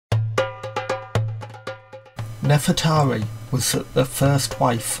Nefertari was the first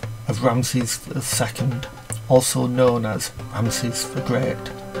wife of Ramses II, also known as Ramses the Great,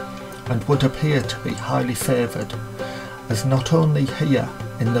 and would appear to be highly favoured, as not only here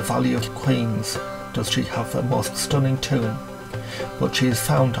in the Valley of Queens does she have a most stunning tomb, but she is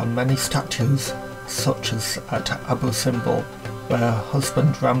found on many statues, such as at Abu Simbel, where her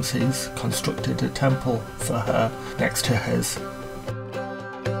husband Ramses constructed a temple for her next to his.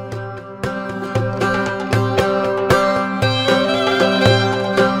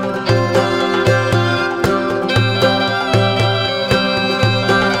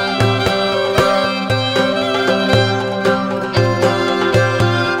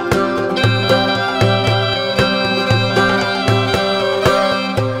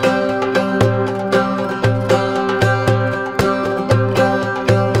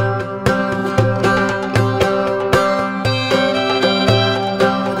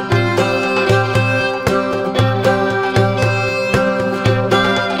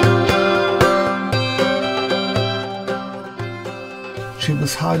 She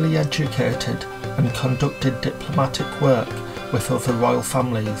was highly educated and conducted diplomatic work with other royal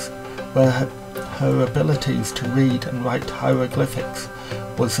families, where her abilities to read and write hieroglyphics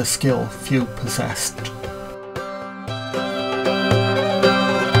was a skill few possessed.